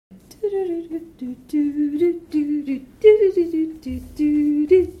Kate,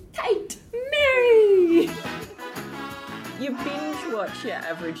 Mary. You binge watch your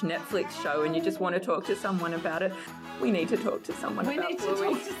average Netflix show and you just want to talk to someone about it. We need to talk to someone about Bluey.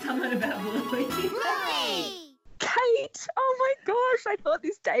 We need to talk to someone about Bluey. Kate! Oh my gosh, I thought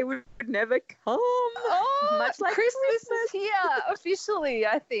this day would never come. Oh, much like Christmas is here officially,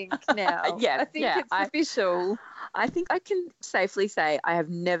 I think, now. I think it's official. I think I can safely say I have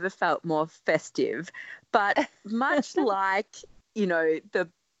never felt more festive, but much like, you know, the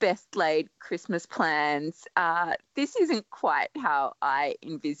best laid Christmas plans, this isn't quite how I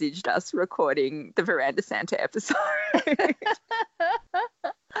envisaged us recording the Veranda Santa episode.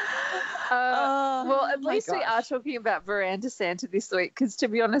 Well, at least we are talking about Veranda Santa this week, because to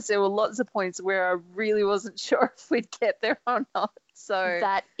be honest, there were lots of points where I really wasn't sure if we'd get there or not. So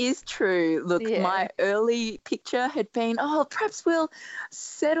that is true. Look, my early picture had been, perhaps we'll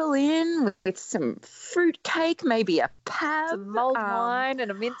settle in with some fruit cake, maybe a pab, some mulled wine and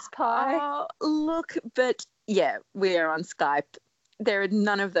a mince pie. Look, but yeah, we're on Skype. There are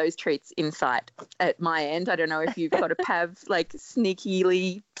none of those treats in sight at my end. I don't know if you've got a pav like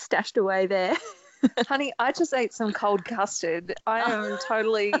sneakily stashed away there. Honey, I just ate some cold custard. I am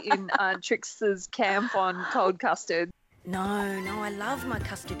totally in Trix's camp on cold custard. No, I love my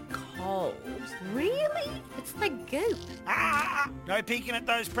custard cold. Really? It's like goop. No peeking at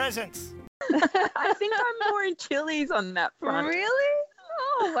those presents. I think I'm more in Chili's on that front. Really?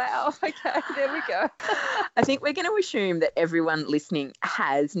 Oh, wow. Okay, there we go. I think we're going to assume that everyone listening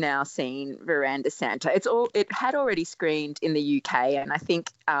has now seen Veranda Santa. It had already screened in the UK, and I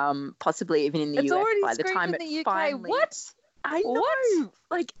think possibly even in the US by the time it finally. What? I know.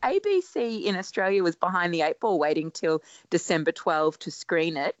 Like ABC in Australia was behind the eight ball waiting till December 12 to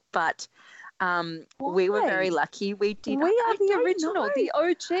screen it, but we were very lucky. We did. We are the original, the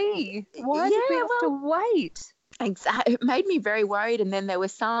OG. Why did we have to wait? Exactly. It made me very worried. And then there were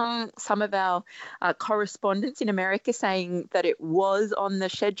some of our correspondents in America saying that it was on the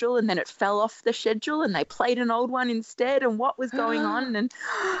schedule and then it fell off the schedule and they played an old one instead, and what was going on. And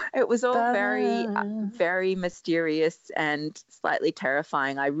it was all very, very mysterious and slightly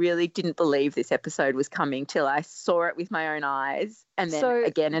terrifying. I really didn't believe this episode was coming till I saw it with my own eyes. And then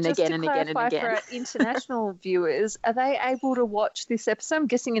again and again and again and again. For our international viewers, are they able to watch this episode? I'm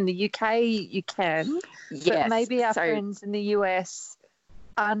guessing in the UK you can. Yes. But maybe our friends in the US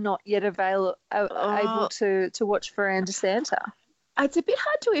are not yet able to watch Veranda Santa. It's a bit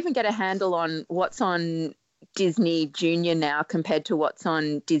hard to even get a handle on what's on Disney Junior now compared to what's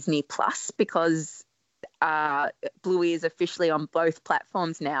on Disney Plus, because Bluey is officially on both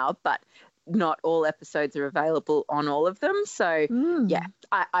platforms now, but not all episodes are available on all of them. So,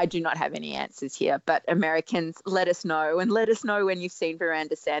 I do not have any answers here. But Americans, let us know, and let us know when you've seen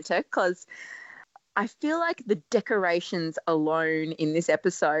Veranda Santa, because I feel like the decorations alone in this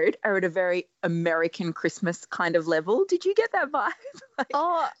episode are at a very American Christmas kind of level. Did you get that vibe?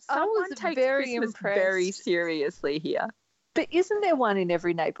 I was very Christmas impressed. Very seriously here. But isn't there one in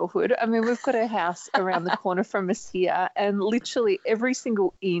every neighbourhood? I mean, we've got a house around the corner from us here, and literally every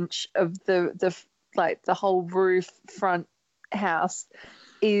single inch of the whole roof front house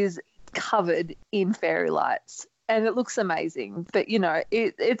is covered in fairy lights, and it looks amazing. But you know,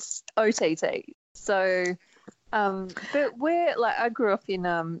 it's OTT. So, but I grew up in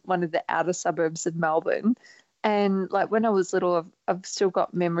one of the outer suburbs of Melbourne. And like when I was little, I've still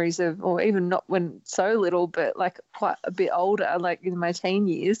got memories of, or even not when so little, but like quite a bit older, like in my teen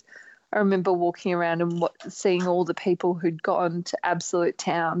years, I remember walking around and seeing all the people who'd gone to Absolute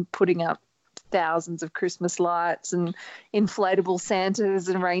Town putting up thousands of Christmas lights and inflatable Santas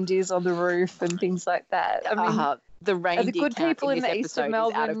and reindeers on the roof and things like that. I mean, the reindeer are the good people in the east of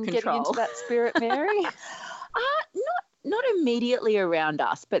Melbourne getting into that spirit, Mary? Not immediately around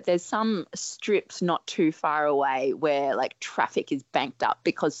us, but there's some strips not too far away where like traffic is banked up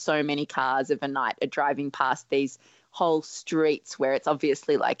because so many cars of a night are driving past these whole streets where it's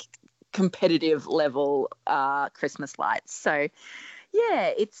obviously like competitive level Christmas lights. So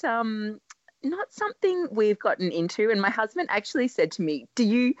yeah, it's not something we've gotten into. And my husband actually said to me,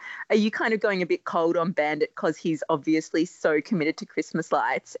 are you kind of going a bit cold on Bandit because he's obviously so committed to Christmas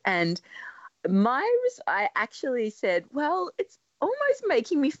lights? And I actually said, well, it's almost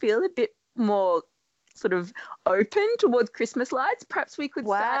making me feel a bit more sort of open towards Christmas lights. Perhaps we could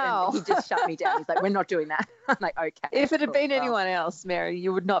start. And he just shut me down. He's like, we're not doing that. I'm like, okay. If it had been anyone else, Mary,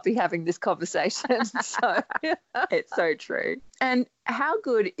 you would not be having this conversation. So it's so true. And how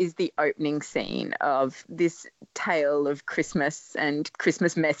good is the opening scene of this tale of Christmas and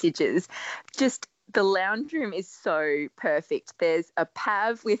Christmas messages? Just the lounge room is so perfect. There's a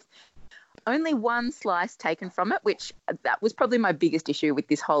pav with only one slice taken from it, which that was probably my biggest issue with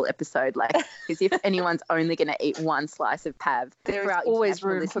this whole episode. Like, as if anyone's only going to eat one slice of Pav. There For is our always international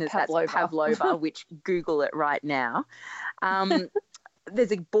room for listeners, pavlova. That's pavlova, which Google it right now.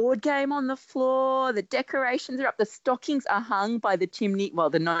 There's a board game on the floor. The decorations are up. The stockings are hung by the chimney, well,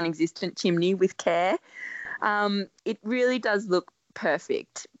 the non-existent chimney with care. It really does look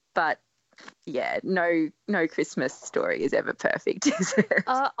perfect, but yeah, no Christmas story is ever perfect, is it?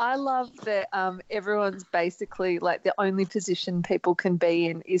 I love that everyone's basically like the only position people can be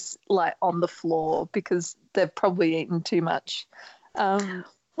in is like on the floor because they've probably eaten too much.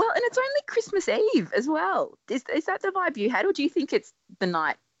 Well, and it's only Christmas Eve as well. Is that the vibe you had, or do you think it's the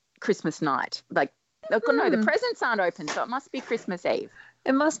night, Christmas night? Like, no, the presents aren't open, so it must be Christmas Eve.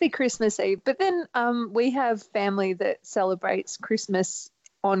 It must be Christmas Eve. But then we have family that celebrates Christmas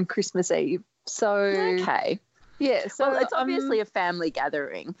on Christmas Eve. So Okay. yeah, so Well, it's obviously a family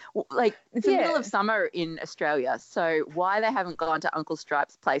gathering. Like, it's the middle of summer in Australia, so why they haven't gone to Uncle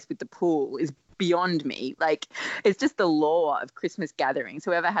Stripe's place with the pool is beyond me. Like, it's just the law of Christmas gatherings.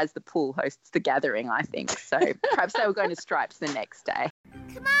 Whoever has the pool hosts the gathering, I think. So perhaps they were going to Stripes the next day.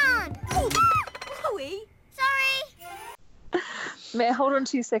 Come on. Chloe. Sorry. Matt, hold on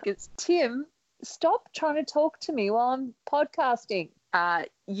 2 seconds. Tim, stop trying to talk to me while I'm podcasting.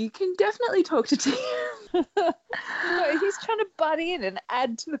 You can definitely talk to Tim. No, he's trying to butt in and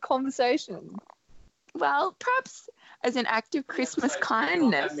add to the conversation. Well, perhaps as an act of Christmas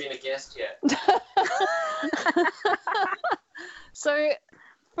kindness. I haven't been a guest yet. So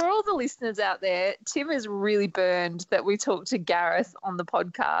for all the listeners out there, Tim is really burned that we talked to Gareth on the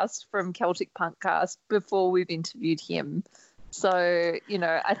podcast from Celtic Punkcast before we've interviewed him. So,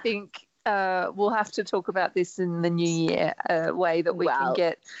 I think we'll have to talk about this in the new year, a way that we can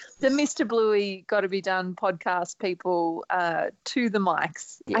get the Mr. Bluey Gotta Be Done podcast people to the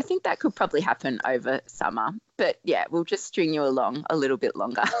mics. I think that could probably happen over summer. But, yeah, we'll just string you along a little bit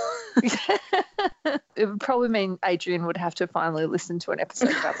longer. It would probably mean Adrian would have to finally listen to an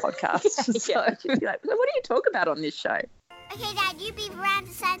episode of our podcast. Yeah, she'd be like, what do you talk about on this show? Okay, Dad, you be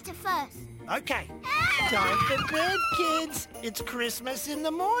Veranda Santa first. Okay. Time for bed, kids. It's Christmas in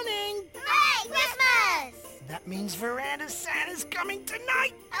the morning. Hooray, Christmas! That means Veranda Santa's coming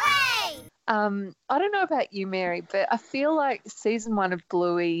tonight. Hooray! I don't know about you, Mary, but I feel like season 1 of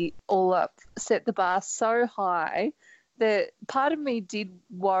Bluey All Up set the bar so high that part of me did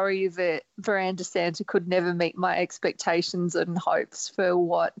worry that Veranda Santa could never meet my expectations and hopes for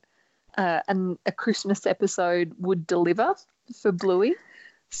what a Christmas episode would deliver for Bluey.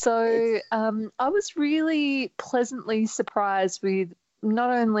 So I was really pleasantly surprised with not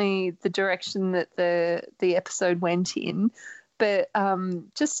only the direction that the episode went in, but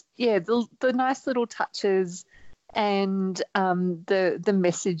the nice little touches and the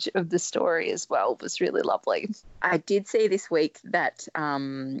message of the story as well was really lovely. I did see this week that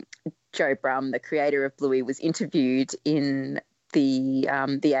Joe Brumm, the creator of Bluey, was interviewed in the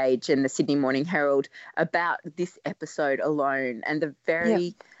Age and the Sydney Morning Herald about this episode alone and the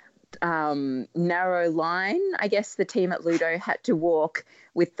very narrow line, I guess, the team at Ludo had to walk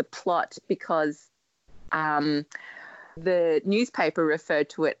with the plot because the newspaper referred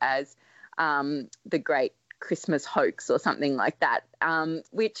to it as the Great Christmas Hoax or something like that,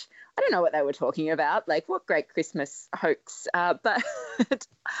 which I don't know what they were talking about, like what great Christmas hoax, but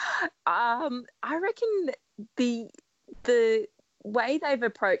I reckon the way they've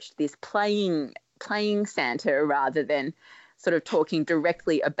approached this, playing Santa rather than sort of talking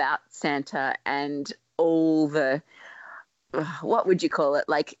directly about Santa and all the, what would you call it,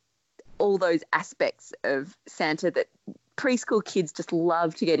 like all those aspects of Santa that preschool kids just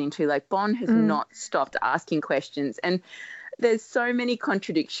love to get into. Like Bon has not stopped asking questions, and there's so many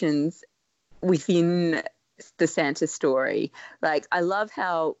contradictions within the Santa story. Like, I love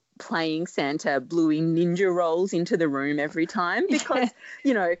how playing Santa, Bluey ninja rolls into the room every time because,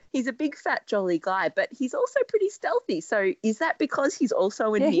 he's a big, fat, jolly guy, but he's also pretty stealthy. So is that because he's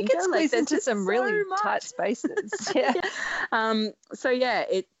also a ninja? He gets squeezed into there's some so really much. tight spaces.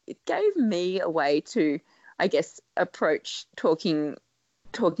 It gave me a way to, I guess, approach talking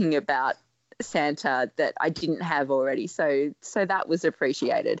about Santa that I didn't have already. So that was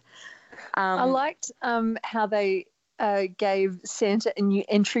appreciated. I liked how they gave Santa a new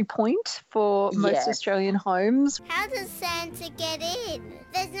entry point for most Australian homes. How does Santa get in?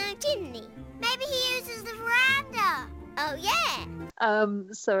 There's no chimney. Maybe he uses the veranda. Oh, yeah.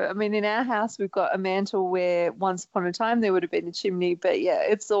 So, I mean, in our house, we've got a mantle where once upon a time there would have been a chimney, but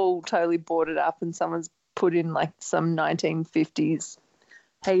it's all totally boarded up and someone's put in like some 1950s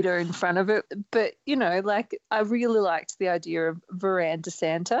heater in front of it. But, I really liked the idea of Veranda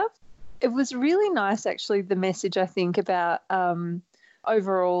Santa. It was really nice, actually, the message, I think, about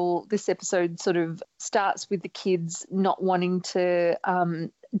overall this episode sort of starts with the kids not wanting to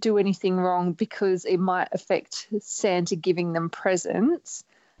do anything wrong because it might affect Santa giving them presents.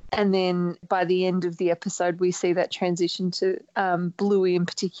 And then by the end of the episode, we see that transition to Bluey in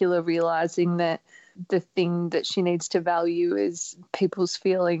particular realising that the thing that she needs to value is people's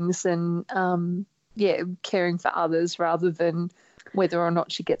feelings and, caring for others rather than whether or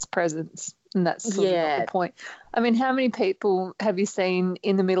not she gets presents. And that's sort of not the point. I mean, how many people have you seen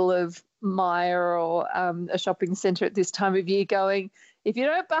in the middle of Myer or a shopping centre at this time of year going, if you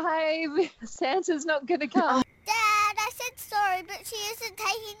don't behave, Santa's not going to come? Dad, I said sorry, but she isn't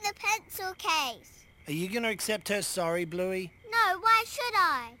taking the pencil case. Are you going to accept her sorry, Bluey? No, why should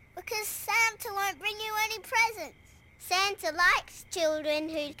I? Because Santa won't bring you any presents. Santa likes children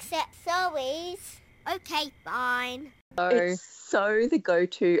who accept sorries. Okay, fine. It's so the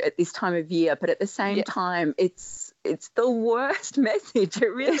go-to at this time of year, but at the same time, it's the worst message.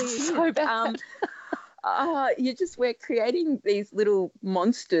 It really is. So bad. We're creating these little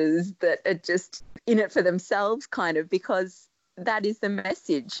monsters that are just in it for themselves, kind of, because that is the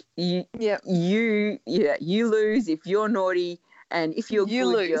message. You lose if you're naughty, and if you're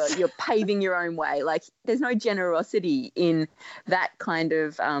good, you're paving your own way. Like, there's no generosity in that kind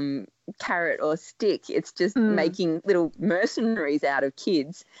of carrot or stick. It's just making little mercenaries out of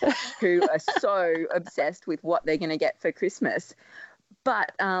kids who are so obsessed with what they're going to get for Christmas.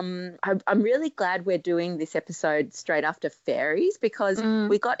 But I'm really glad we're doing this episode straight after fairies, because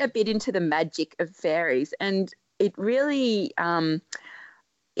we got a bit into the magic of fairies, and it really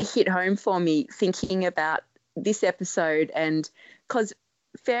hit home for me thinking about this episode. And because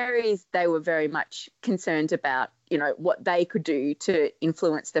fairies, they were very much concerned about, what they could do to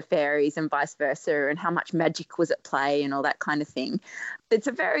influence the fairies and vice versa, and how much magic was at play and all that kind of thing. It's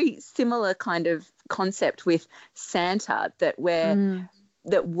a very similar kind of concept with Santa, that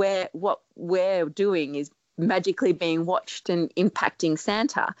what we're doing is magically being watched and impacting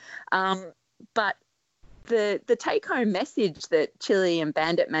Santa. But the take-home message that Chili and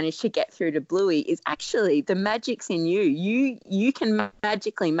Bandit managed to get through to Bluey is actually the magic's in you. You can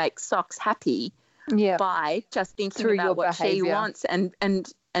magically make Socks happy by just thinking about what she wants and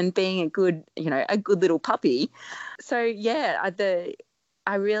being a good little puppy. So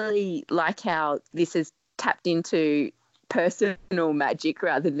I really like how this is tapped into personal magic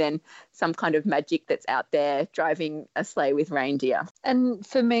rather than some kind of magic that's out there driving a sleigh with reindeer. And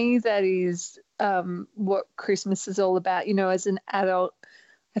for me, that is what Christmas is all about. As an adult,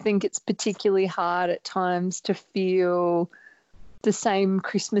 I think it's particularly hard at times to feel the same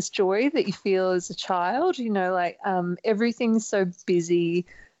Christmas joy that you feel as a child. Everything's so busy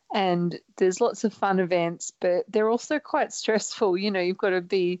and there's lots of fun events, but they're also quite stressful. You've got to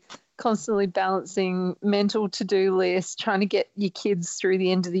be constantly balancing mental to-do lists, trying to get your kids through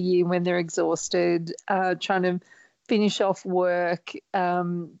the end of the year when they're exhausted, trying to finish off work,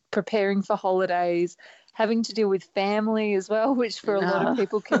 preparing for holidays, having to deal with family as well, which for a lot of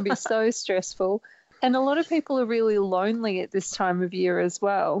people can be so stressful. And a lot of people are really lonely at this time of year as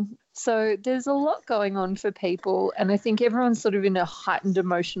well. So there's a lot going on for people, and I think everyone's sort of in a heightened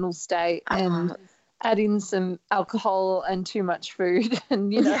emotional state, and add in some alcohol and too much food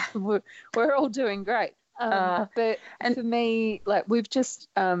and, we're all doing great. But for me, we've just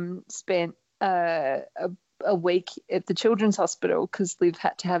spent a week at the Children's Hospital because Liv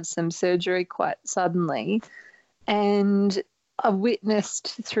had to have some surgery quite suddenly. And I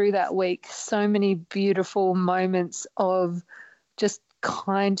witnessed through that week so many beautiful moments of just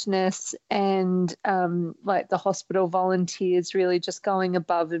kindness and the hospital volunteers really just going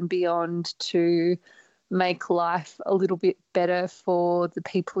above and beyond to make life a little bit better for the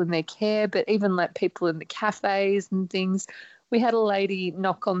people in their care, but even people in the cafes and things. We had a lady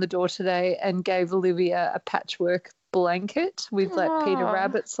knock on the door today and gave Olivia a patchwork blanket with Peter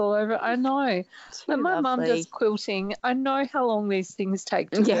Rabbits all over. I know. But my mum does quilting. I know how long these things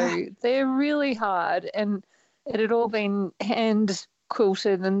take to do. They're really hard, and it had all been hand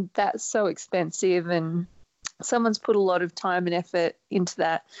quilted, and that's so expensive, and someone's put a lot of time and effort into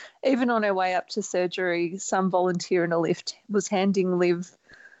that. Even on our way up to surgery, some volunteer in a lift was handing Liv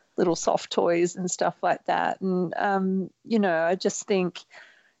little soft toys and stuff like that. And, I just think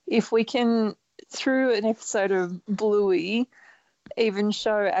if we can, through an episode of Bluey, even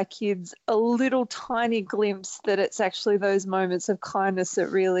show our kids a little tiny glimpse that it's actually those moments of kindness that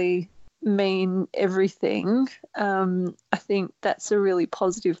really mean everything, I think that's a really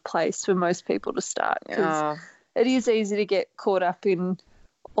positive place for most people to start, because it is easy to get caught up in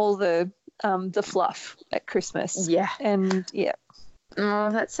all the fluff at Christmas. Oh,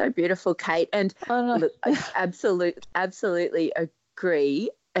 that's so beautiful, Kate. And Oh, no. look, I absolutely agree.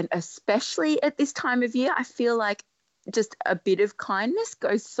 And especially at this time of year, I feel like just a bit of kindness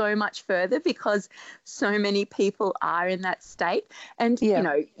goes so much further because so many people are in that state. And, Yeah. you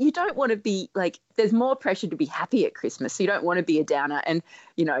know, you don't want to be like, there's more pressure to be happy at Christmas. So you don't want to be a downer. And,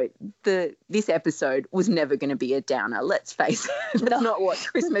 you know, this episode was never going to be a downer. Let's face it. That's not what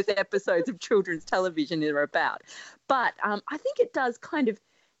Christmas episodes of children's television are about. But I think it does kind of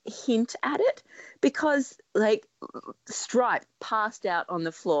hint at it because, like, Stripe passed out on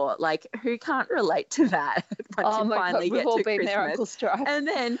the floor. Like, who can't relate to that? Once Oh you my finally God, we've get all to been there, Christmas. Uncle Stripe. And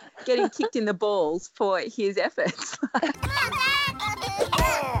then getting kicked in the balls for his efforts. Muffin,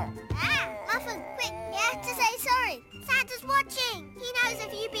 quick, you have to say sorry. Santa's watching. He knows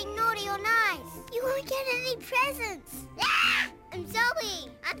if you've been naughty or nice. You won't get any presents. I'm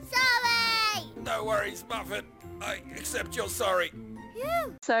sorry. I'm sorry. No worries, Muffin. I accept you're sorry.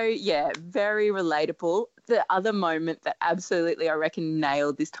 Phew. So, yeah, very relatable. The other moment that absolutely I reckon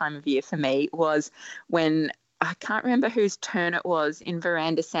nailed this time of year for me was when, I can't remember whose turn it was in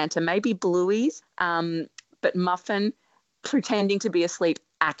Veranda Santa, maybe Bluey's, but Muffin, pretending to be asleep,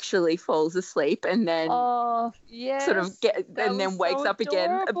 actually falls asleep and then sort of then wakes up again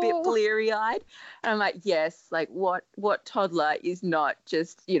a bit bleary-eyed. And I'm like, yes, like what toddler is not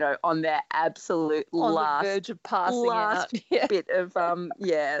just, you know, on their absolute On last the verge of passing out. Yeah. bit of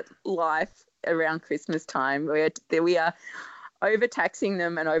life around Christmas time. We are overtaxing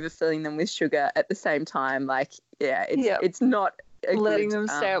them and overfilling them with sugar at the same time. Like, it's not a Letting good, them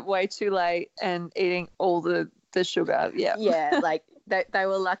stay up way too late and eating all the sugar. Yeah. Yeah, like they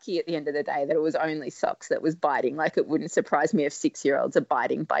were lucky at the end of the day that it was only socks that was biting. Like, it wouldn't surprise me if 6-year-olds are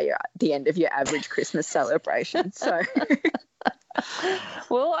biting by the end of your average Christmas celebration. So,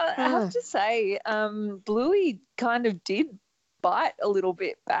 Well, I have to say, Bluey kind of did bite a little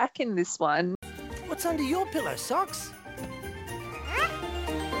bit back in this one. What's under your pillow, Socks?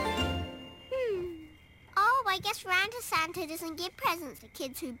 Oh, I guess Veranda Santa doesn't give presents to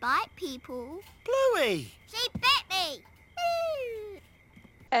kids who bite people. Bluey! She bit me.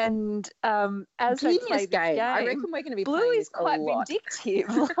 And as they genius play this game. game, I reckon we're going to be playing Bluey's this a quite lot.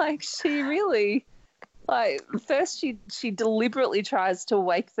 vindictive. Like, she really, like, first she deliberately tries to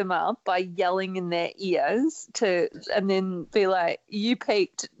wake them up by yelling in their ears and then be like, "You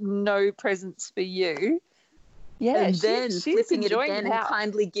peaked, no presents for you." Yeah, and then she's flipping it enjoying again it and out.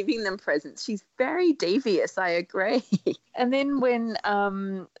 kindly giving them presents. She's very devious, I agree. And then when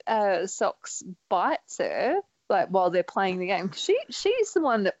Socks bites her, like while they're playing the game, she's the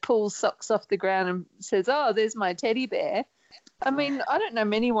one that pulls Socks off the ground and says, "Oh, there's my teddy bear." I mean, I don't know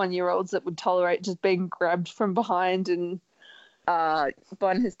many 1-year-olds that would tolerate just being grabbed from behind. And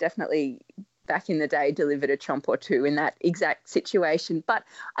Bon has definitely, back in the day, delivered a chomp or two in that exact situation. But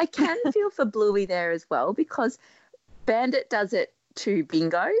I can feel for Bluey there as well, because Bandit does it to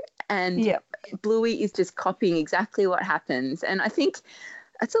Bingo and Bluey is just copying exactly what happens. And I think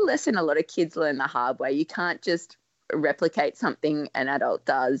that's a lesson a lot of kids learn the hard way. You can't just replicate something an adult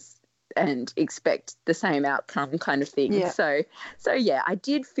does and expect the same outcome, kind of thing. Yeah. So yeah, I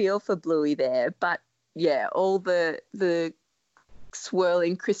did feel for Bluey there, but yeah, all the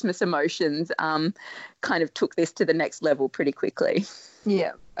swirling Christmas emotions kind of took this to the next level pretty quickly.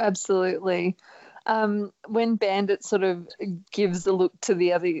 Yeah, absolutely. When Bandit sort of gives a look to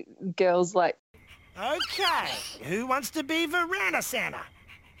the other girls, like, Okay, who wants to be Veranda Santa?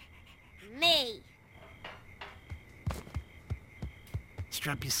 Me.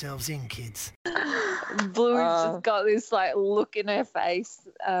 Strap yourselves in, kids. Bluey's just got this like look in her face.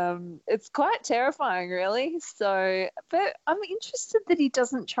 It's quite terrifying, really. So, but I'm interested that he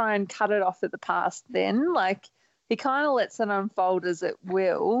doesn't try and cut it off at the past then. Like, he kind of lets it unfold as it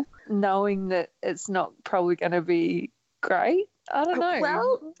will, knowing that it's not probably going to be great. I don't know.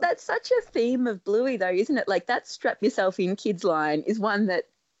 Well, that's such a theme of Bluey, though, isn't it? Like, that strap yourself in kids line is one that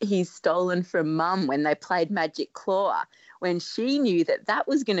he's stolen from Mum when they played Magic Claw, when she knew that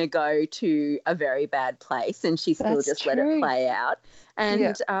was going to go to a very bad place, and she still let it play out.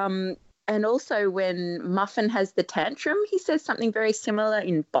 And and also when Muffin has the tantrum, he says something very similar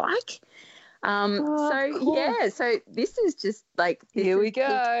in Bike. So this is just like, here we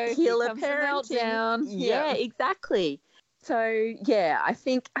go. Healer Here comes the parenting. meltdown. Yeah, exactly. So yeah, I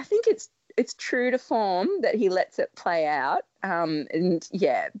think it's true to form that he lets it play out. And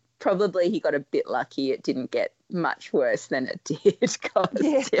yeah, probably he got a bit lucky. It didn't get much worse than it did. Things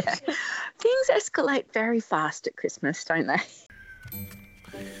escalate very fast at Christmas, don't they?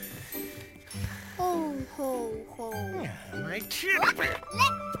 Ho, ho, ho. Yeah, my teddy bear.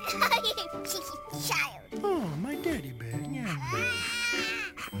 You cheeky child. Oh, my teddy bear. Yeah.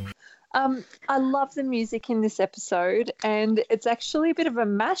 I love the music in this episode, and it's actually a bit of a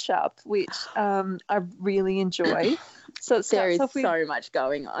mashup, which I really enjoy. So it There starts is off with so much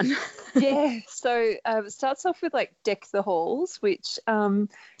going on. yeah. So it starts off with like "Deck the Halls," which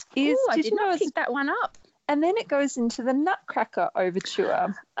is Ooh, I did did you know not it's pick that one up. and then it goes into the Nutcracker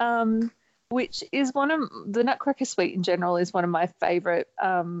Overture, which is one of the Nutcracker Suite in general is one of my favourite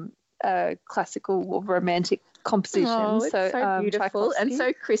classical or romantic compositions. Oh, it's so beautiful and Tchaikovsky.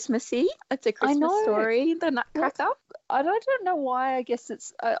 so Christmassy. It's a Christmas know. story, the Nutcracker. I don't know why. I guess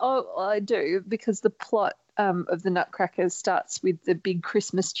it's I do because the plot of the Nutcracker starts with the big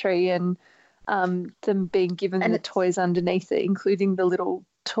Christmas tree and them being given And the it's- toys underneath it, including the little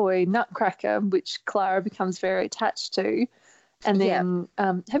toy Nutcracker, which Clara becomes very attached to. And then,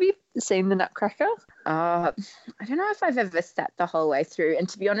 have you seen the Nutcracker? I don't know if I've ever sat the whole way through. And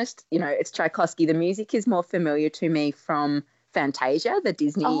to be honest, it's Tchaikovsky. The music is more familiar to me from Fantasia, the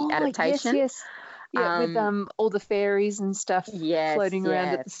Disney adaptation. Yes. Yeah, with all the fairies and stuff floating around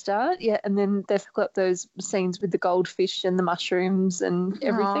at the start. Yeah, and then they've got those scenes with the goldfish and the mushrooms and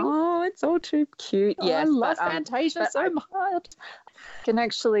everything. Oh, it's all too cute. Oh, Yes, I love Fantasia so much. And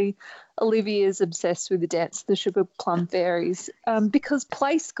actually, Olivia's obsessed with the dance of the Sugar Plum Fairies because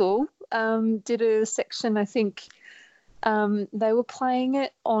Play School did a section, I think they were playing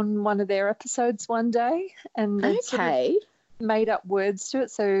it on one of their episodes one day. And they sort of made up words to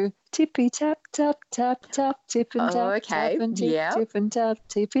it. So tippy tap tap tap tap tip and tap tap and tip and tap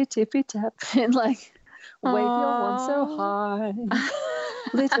tippy tippy tap and like wave your wand so high,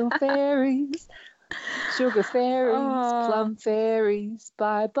 little fairies, sugar fairies, plum fairies,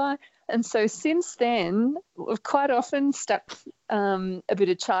 bye bye. And so since then, we've quite often stuck a bit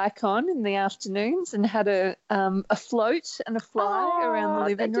of Chaikon in the afternoons and had a float and a fly around the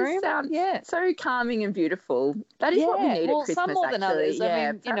living room. Sounds so calming and beautiful. That is what we need at Christmas, some more than others.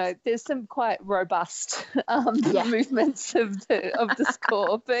 Yeah, I mean, there's some quite robust movements of the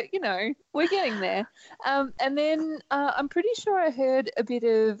score, but we're getting there. And then I'm pretty sure I heard a bit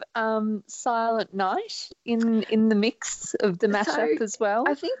of Silent Night in the mix of the mashup as well.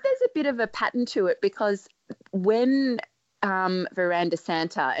 I think there's a bit of a pattern to it because when Veranda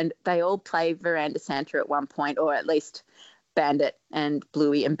Santa, and they all play Veranda Santa at one point, or at least Bandit and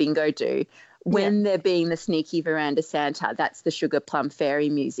Bluey and Bingo do. When they're being the sneaky Veranda Santa, that's the Sugar Plum Fairy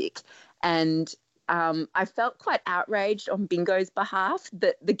music. And I felt quite outraged on Bingo's behalf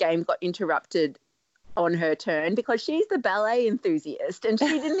that the game got interrupted on her turn because she's the ballet enthusiast and she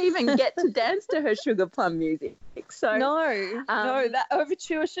didn't even get to dance to her Sugar Plum music. So no, that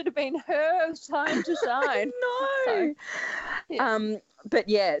overture should have been her time to shine. No. But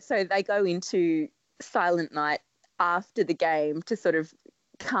yeah, so they go into Silent Night after the game to sort of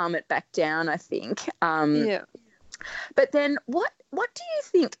calm it back down, I think. But then what do you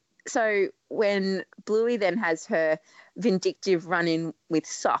think? So when Bluey then has her vindictive run-in with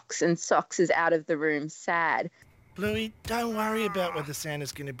Socks and Socks is out of the room sad. Bluey, don't worry about whether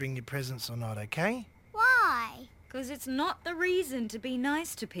Santa's going to bring you presents or not, okay? Why? Because it's not the reason to be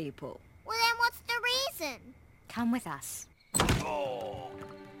nice to people. Well, then what's the reason? Come with us. Oh.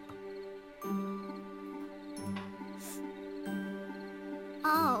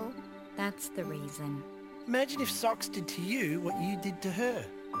 That's the reason. Imagine if Socks did to you what you did to her.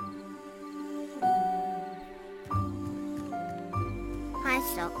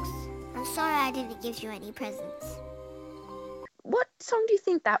 Hi, Socks. I'm sorry I didn't give you any presents. What song do you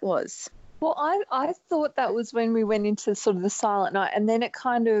think that was? Well, I thought that was when we went into sort of the Silent Night, and then it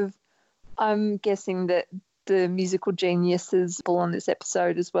kind of, I'm guessing that the musical geniuses all on this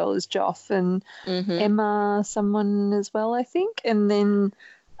episode as well as Joff and Emma, someone as well, I think. And then,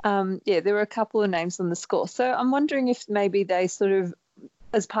 there were a couple of names on the score. So I'm wondering if maybe they sort of,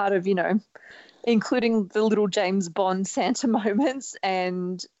 as part of, including the little James Bond Santa moments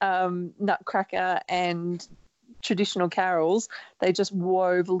and Nutcracker and traditional carols, they just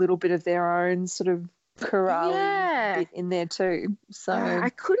wove a little bit of their own sort of chorale bit in there too. So I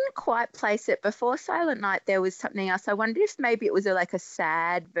couldn't quite place it. Before Silent Night, there was something else. I wonder if maybe it was a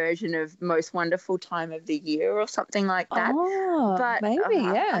sad version of Most Wonderful Time of the Year or something like that. Oh, but maybe,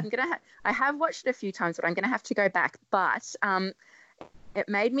 I have watched it a few times, but I'm going to have to go back. But it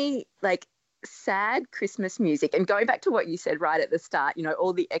made me sad Christmas music. And going back to what you said right at the start,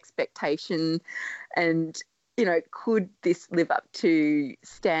 all the expectation and could this live up to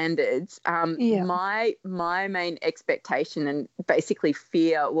standards? My main expectation and basically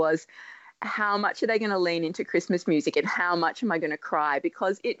fear was how much are they going to lean into Christmas music and how much am I going to cry?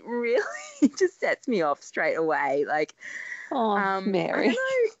 Because it really just sets me off straight away. Oh, Mary.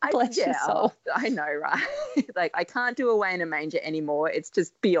 Bless your soul. I know, right? Like, I can't do Away in a Manger anymore. It's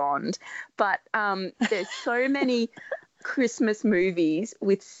just beyond. But there's so many Christmas movies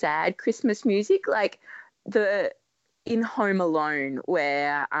with sad Christmas music, like in Home Alone,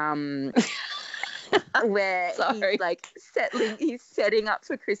 where he's setting up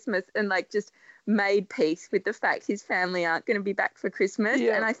for Christmas and like just made peace with the fact his family aren't going to be back for Christmas.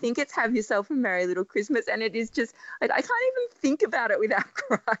 Yeah. And I think it's Have Yourself a Merry Little Christmas, and it is just I can't even think about it without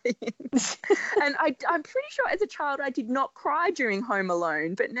crying. And I'm pretty sure as a child I did not cry during Home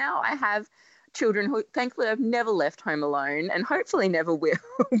Alone, but now I have children who thankfully I've never left home alone and hopefully never will.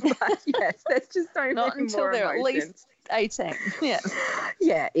 But yes, there's just so not many until more they're emotions. at least 18. Yeah.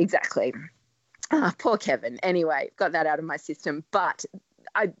 Yeah, exactly. Poor Kevin. Anyway, got that out of my system. But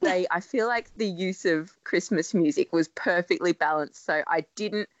I feel like the use of Christmas music was perfectly balanced, so I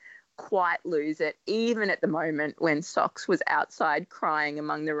didn't quite lose it, even at the moment when Socks was outside crying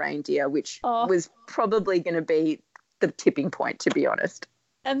among the reindeer, which was probably going to be the tipping point, to be honest.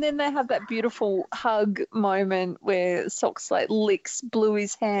 And then they have that beautiful hug moment where Socks like licks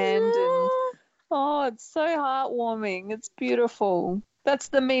Bluey's hand, and it's so heartwarming. It's beautiful. That's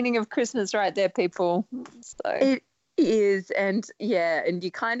the meaning of Christmas right there, people. So it is, and and you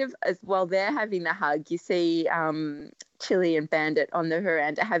kind of, as while they're having the hug, you see Chili and Bandit on the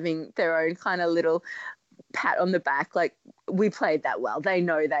veranda having their own kind of little pat on the back, like, we played that well. They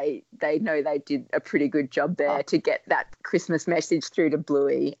know they did a pretty good job there to get that Christmas message through to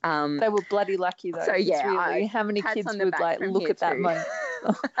Bluey. They were bloody lucky though. So yeah, really, how many kids would like look at that moment?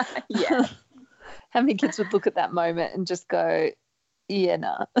 Yeah. How many kids would look at that moment and just go, yeah,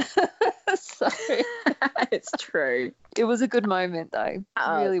 nah. So it's true. It was a good moment though.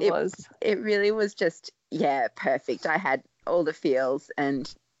 It really was. It really was just, perfect. I had all the feels,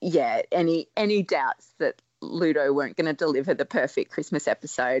 and any doubts that Ludo weren't going to deliver the perfect Christmas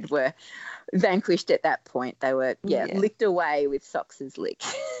episode were vanquished at that point. They were licked away with Socks's lick.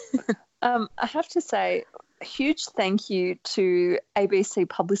 I have to say, a huge thank you to ABC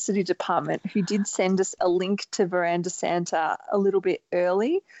Publicity Department, who did send us a link to Veranda Santa a little bit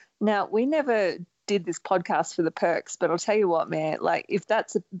early. Now, we never did this podcast for the perks, but I'll tell you what, man, like, if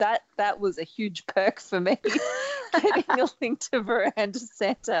that was a huge perk for me, getting a link to Veranda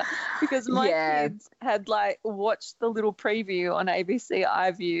Santa, because my kids had like watched the little preview on ABC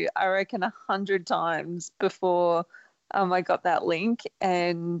iView, I reckon 100 times before I got that link,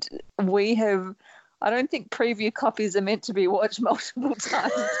 and we have. I don't think preview copies are meant to be watched multiple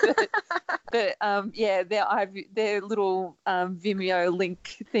times, but their little Vimeo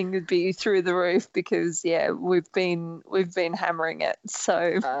link thing would be through the roof, because we've been hammering it.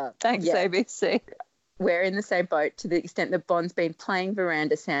 So thanks, ABC. We're in the same boat, to the extent that Bond's been playing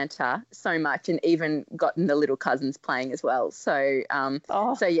Veranda Santa so much, and even gotten the little cousins playing as well. So, we're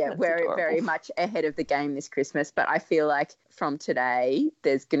adorable. Very much ahead of the game this Christmas. But I feel like from today,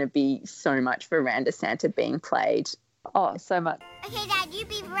 there's going to be so much Veranda Santa being played. Oh, so much. Okay, Dad, you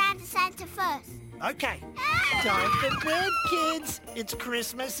be Veranda Santa first. Okay. Time for bed, kids. It's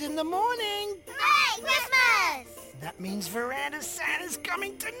Christmas in the morning. Hooray, Christmas! That means Veranda Santa's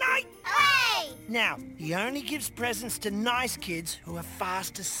coming tonight. Hooray! Now, he only gives presents to nice kids who are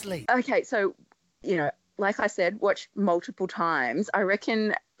fast asleep. Okay, so, like I said, watch multiple times. I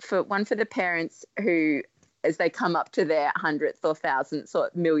reckon for the parents who, as they come up to their 100th or 1000th or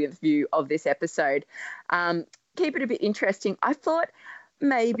millionth view of this episode, keep it a bit interesting. I thought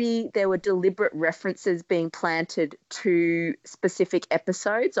maybe there were deliberate references being planted to specific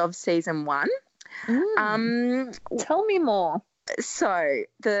episodes of season 1. Tell me more. So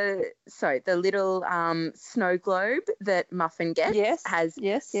the little snow globe that Muffin gets has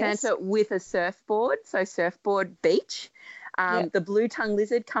Santa with a surfboard, so surfboard beach. The blue tongue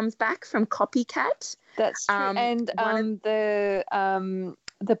lizard comes back from Copycat. That's true. And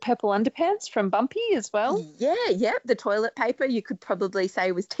the purple underpants from Bumpy as well. Yeah. The toilet paper, you could probably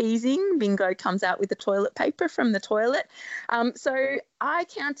say, was teasing. Bingo comes out with the toilet paper from the toilet. So I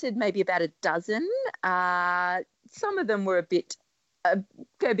counted maybe about a dozen. Some of them were a bit of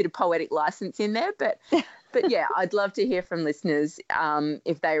poetic license in there, but yeah, I'd love to hear from listeners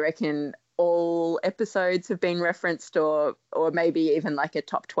if they reckon all episodes have been referenced, or maybe even like a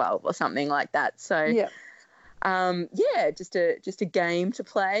top 12 or something like that. So just a game to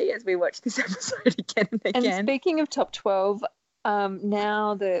play as we watch this episode again and again. And speaking of top 12,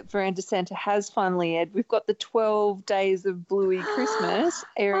 now that Veranda Santa has finally aired, we've got the 12 Days of Bluey Christmas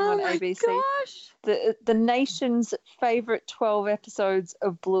airing on ABC. Gosh. The nation's favourite 12 episodes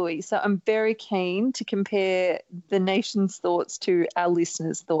of Bluey. So I'm very keen to compare the nation's thoughts to our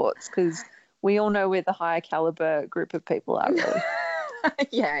listeners' thoughts, because we all know we're the higher caliber group of people are, really.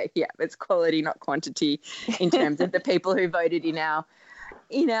 yeah, it's quality, not quantity, in terms of the people who voted in our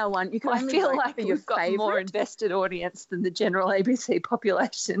one. You can I only feel vote like for your we've got favourite. more invested audience than the general ABC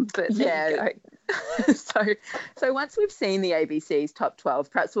population, but there you go. So once we've seen the ABC's top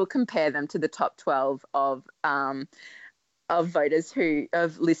 12, perhaps we'll compare them to the top 12 of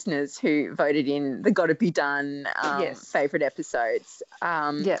listeners who voted in the Gotta Be Done favourite episodes.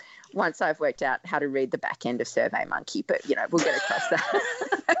 Once I've worked out how to read the back end of SurveyMonkey, but we'll get across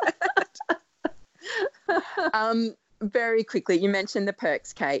that. Very quickly, you mentioned the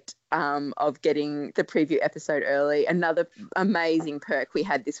perks, Kate, of getting the preview episode early. Another amazing perk we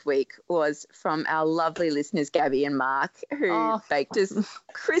had this week was from our lovely listeners, Gabby and Mark, who baked us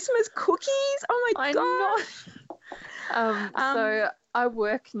Christmas cookies. Oh my God. So I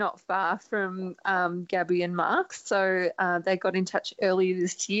work not far from Gabby and Mark, so they got in touch earlier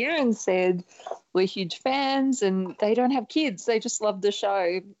this year and said we're huge fans, and they don't have kids, they just love the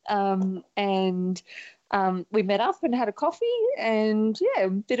show, and we met up and had a coffee, and a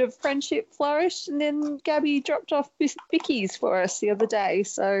bit of friendship flourished, and then Gabby dropped off bickies for us the other day.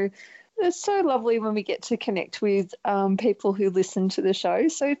 So it's so lovely when we get to connect with people who listen to the show.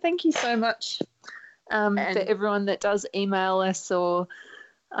 So thank you so much for everyone that does email us or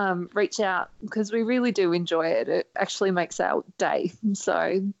reach out, because we really do enjoy it. It actually makes our day.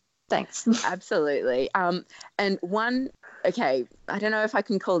 So thanks. Absolutely. And one, I don't know if I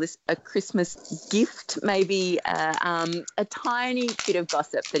can call this a Christmas gift, maybe a tiny bit of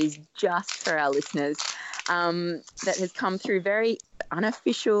gossip that is just for our listeners, that has come through very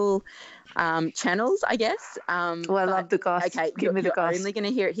unofficial channels, I guess. I love the gossip. Okay, give me the gossip. You're only going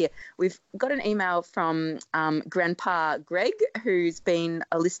to hear it here. We've got an email from Grandpa Greg, who's been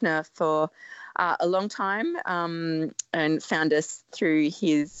a listener for a long time, and found us through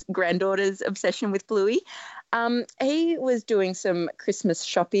his granddaughter's obsession with Bluey. He was doing some Christmas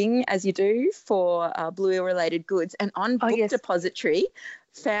shopping, as you do, for Bluey-related goods, and on Book Depository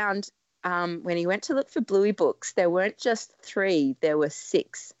found, when he went to look for Bluey books, there weren't just 3, there were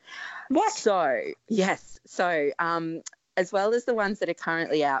 6. What? So, yes. So, as well as the ones that are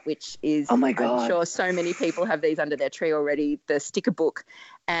currently out, which is, oh my God, I'm sure so many people have these under their tree already, the Sticker Book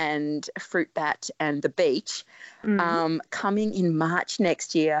and Fruit Bat and The Beach, coming in March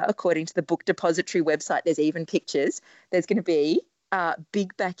next year, according to the Book Depository website. There's even pictures. There's going to be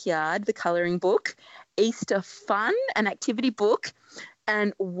Big Backyard, the colouring book, Easter Fun, an activity book,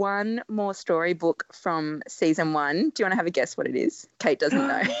 and one more storybook from season 1. Do you want to have a guess what it is? Kate doesn't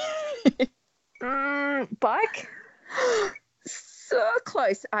know. Bike? So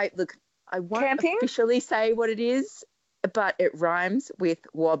close. I won't Camping? officially say what it is, but it rhymes with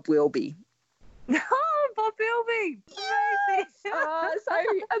Wob Wilby. Oh, Bob Bilby. So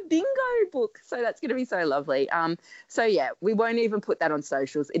a bingo book. So that's going to be so lovely. So yeah, we won't even put that on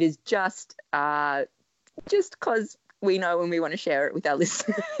socials. It is just because we know when we want to share it with our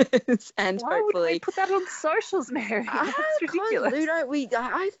listeners, and Why hopefully would we put that on socials, Mary? That's ridiculous.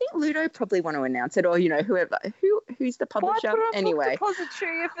 I think Ludo probably want to announce it, or whoever who's the publisher. Why put it on anyway, Book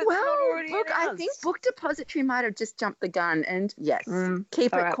Depository if it's not already look, announced? I think Book Depository might have just jumped the gun, and yes,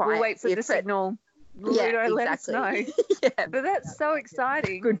 keep it quiet. We'll wait for the signal. Ludo, let us know. Yeah, but that's so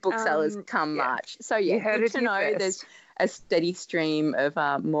exciting. Good booksellers come March. So yeah, heard good it to here know first. there's a steady stream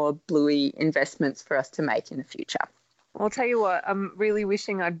of more Bluey investments for us to make in the future. I'll tell you what, I'm really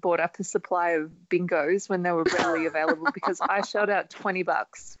wishing I'd bought up a supply of bingos when they were readily available, because I shelled out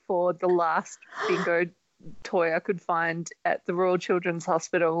 $20 for the last bingo toy I could find at the Royal Children's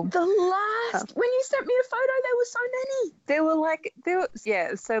Hospital. The last, when you sent me a photo, there were so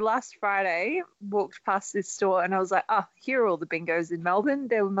many. So last Friday, walked past this store and I was like, here are all the bingos in Melbourne.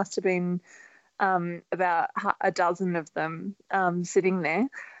 There must have been about a dozen of them sitting there.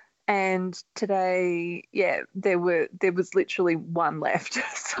 And today, there was literally one left.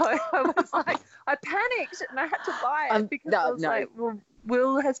 So I was like, I panicked and I had to buy it because I was like, well,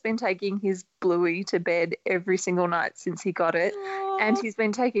 Will has been taking his Bluey to bed every single night since he got it. Aww. And he's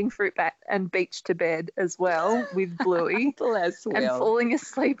been taking Fruit Bat and Beach to bed as well with Bluey. Bless Will. And falling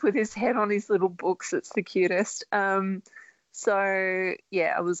asleep with his head on his little books. It's the cutest. So, I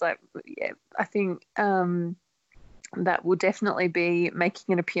was like, I think that will definitely be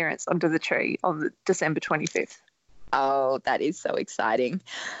making an appearance under the tree on the December 25th. Oh, that is so exciting.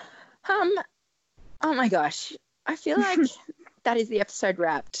 Oh my gosh. I feel like that is the episode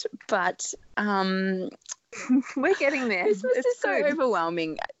wrapped, but we're getting there. Christmas is so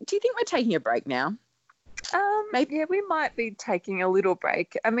overwhelming. Do you think we're taking a break now? Maybe. Yeah, we might be taking a little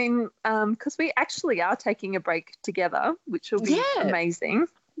break. I mean, because we actually are taking a break together, which will be amazing.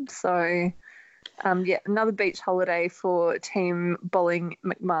 So Another beach holiday for Team Bowling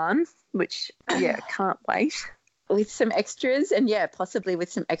McMahon, which, can't wait. With some extras and, possibly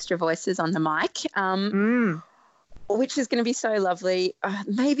with some extra voices on the mic, which is going to be so lovely.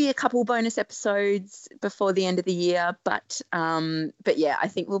 Maybe a couple bonus episodes before the end of the year. But I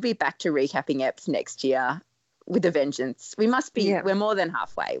think we'll be back to recapping EPs next year with a vengeance. We must be, we're more than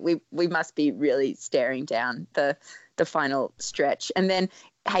halfway. We must be really staring down the final stretch. And then,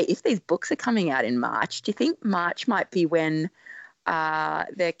 hey, if these books are coming out in March, do you think March might be when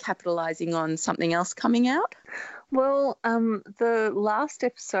they're capitalising on something else coming out? Well, the last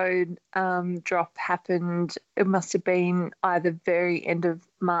episode drop happened, it must have been either very end of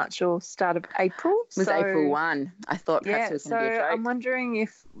March or start of April. It was April 1. I thought perhaps it was going to be a joke. I'm wondering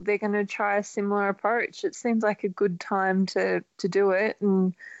if they're going to try a similar approach. It seems like a good time to do it.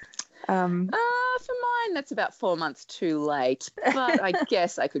 And for mine, that's about 4 months too late, but I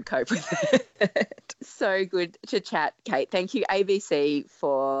guess I could cope with it. So good to chat, Kate. Thank you, ABC,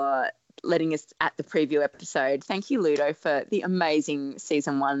 for letting us at the preview episode. Thank you, Ludo, for the amazing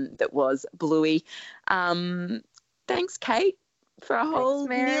season 1 that was Bluey. Thanks, Kate, for a whole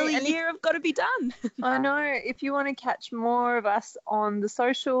nearly year of Gotta Be Done. I know. If you want to catch more of us on the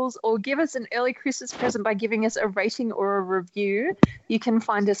socials or give us an early Christmas present by giving us a rating or a review, you can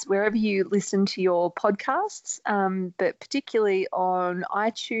find us wherever you listen to your podcasts, but particularly on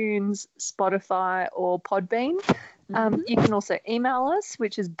iTunes, Spotify or Podbean. You can also email us,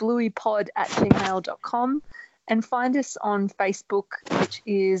 which is blueypod@gmail.com, and find us on Facebook, which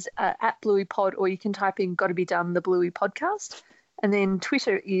is at blueypod, or you can type in Gotta Be Done, the Bluey Podcast. And then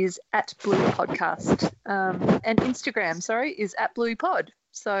Twitter is at Bluey Podcast. And Instagram, is at Bluey Pod.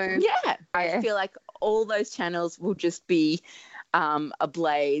 So I feel like all those channels will just be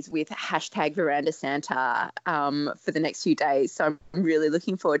ablaze with hashtag Veranda Santa for the next few days. So I'm really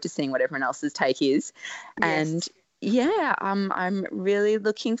looking forward to seeing what everyone else's take is. Yes. And I'm really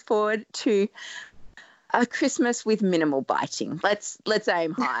looking forward to a Christmas with minimal biting. Let's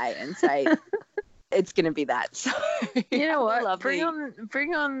aim high and say it's going to be that. So, you know what?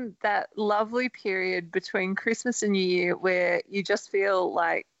 Bring on that lovely period between Christmas and New Year where you just feel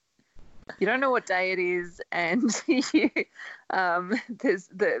like you don't know what day it is, and there's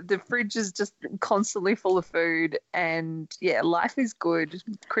the fridge is just constantly full of food, and life is good.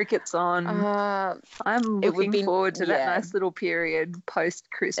 Cricket's on. I'm looking forward to that nice little period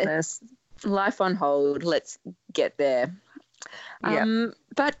post Christmas. Life on hold. Let's get there.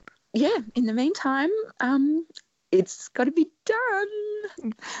 But in the meantime, it's got to be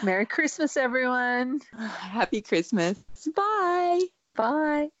done. Merry Christmas, everyone. Happy Christmas. Bye.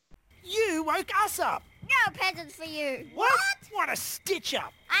 Bye. You woke us up. No presents for you. What? What a stitch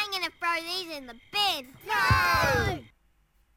up. I'm going to throw these in the bin. No!